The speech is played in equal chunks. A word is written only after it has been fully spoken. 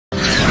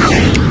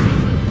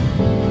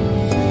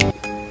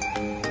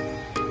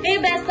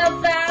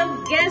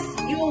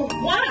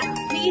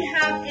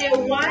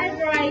wide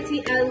variety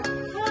of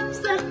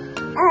cups,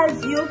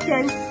 as you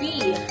can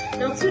see.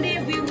 Now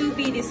today we will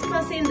be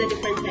discussing the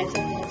different types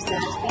of cups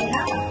that we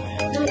have.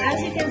 Now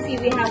as you can see,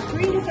 we have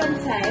 3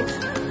 different types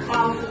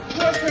of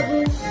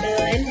portable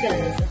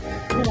blenders.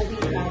 Now we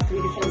have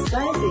 3 different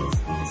sizes: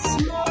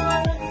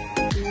 small,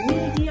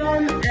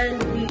 medium, and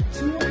we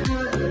do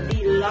have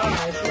the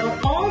large. Now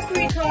all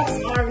 3 cups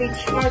are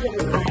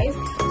rechargeable, guys,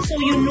 so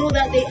you know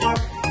that they are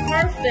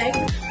perfect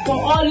for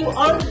all you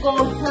on-the-go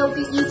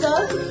healthy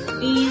eaters.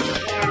 These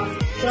are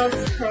just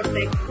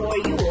perfect for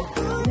you.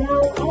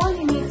 Now all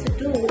you need to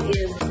do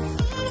is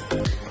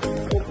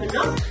open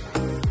up,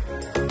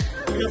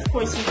 and of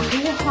course you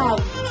do have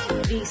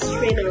the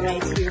strainer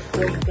right here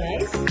for you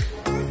guys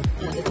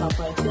at the top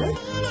right there.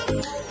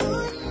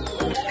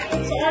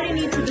 So all you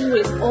need to do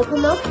is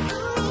open up,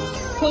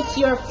 put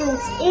your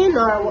fruits in,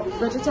 or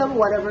vegetable,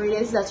 whatever it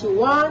is that you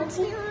want,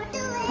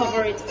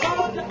 cover it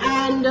up,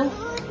 and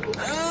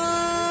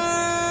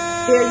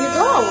there you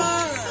go.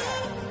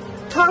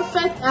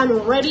 Perfect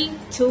and ready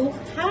to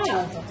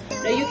have.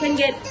 Now you can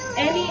get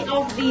any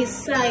of these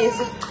size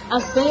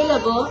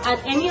available at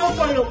any of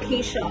our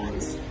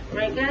locations,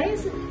 right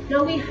guys?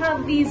 Now we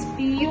have these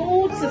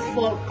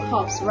beautiful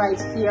cups right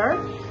here.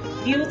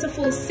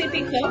 Beautiful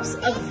sippy cups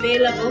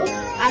available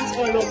at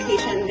our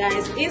location,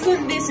 guys.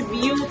 Isn't this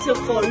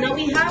beautiful? Now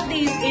we have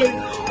these in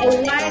a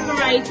wide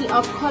variety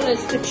of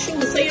colors to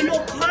choose. So you know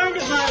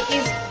Carnival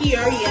is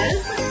here,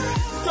 yes?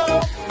 So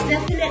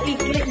definitely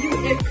get you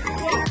a cup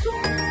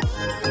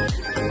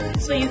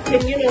so you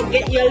can, you know,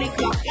 get your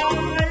liquor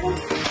on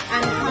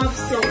and have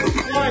some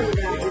fun,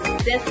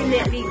 guys.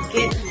 Definitely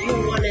get you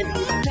one of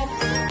these cups.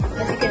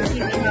 As you can see,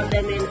 we have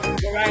them in a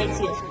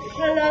variety of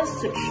colors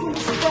to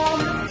choose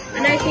from,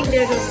 and I think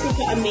they're just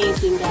super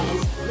amazing,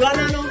 guys. Run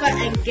on over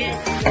and get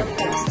your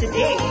cups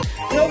today.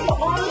 Now for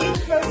all you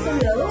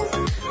personals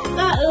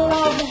that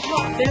love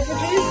hot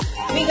beverages,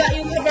 we got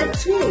you covered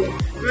too,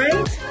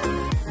 right?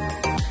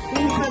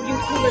 We have you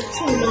covered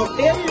too. Now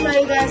bear in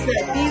mind, guys,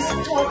 that these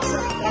cups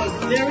are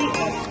very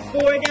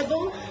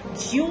affordable,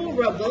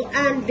 durable,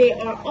 and they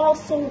are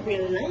also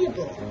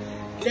reliable.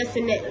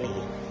 Definitely,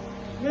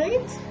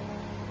 right?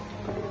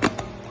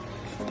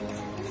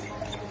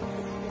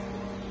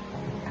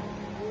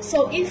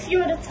 So if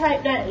you're the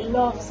type that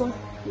loves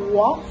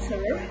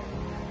water,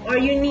 or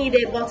you need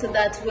a bottle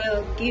that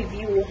will give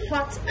you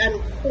hot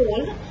and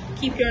cold,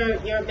 keep your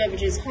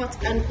beverages hot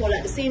and cold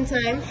at the same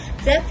time,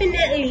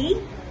 definitely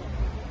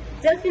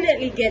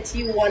get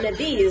you one of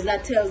these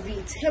that tells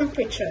the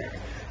temperature,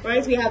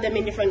 right? We have them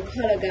in different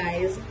color,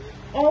 guys.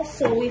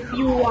 Also, if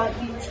you want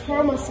the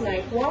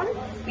thermos-like one,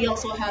 we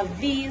also have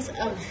these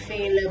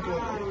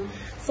available.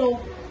 So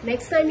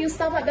next time you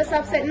stop at the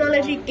St.Ann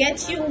Technology,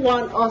 get you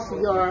one of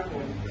your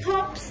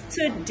cups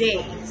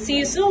today. See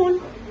you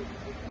soon.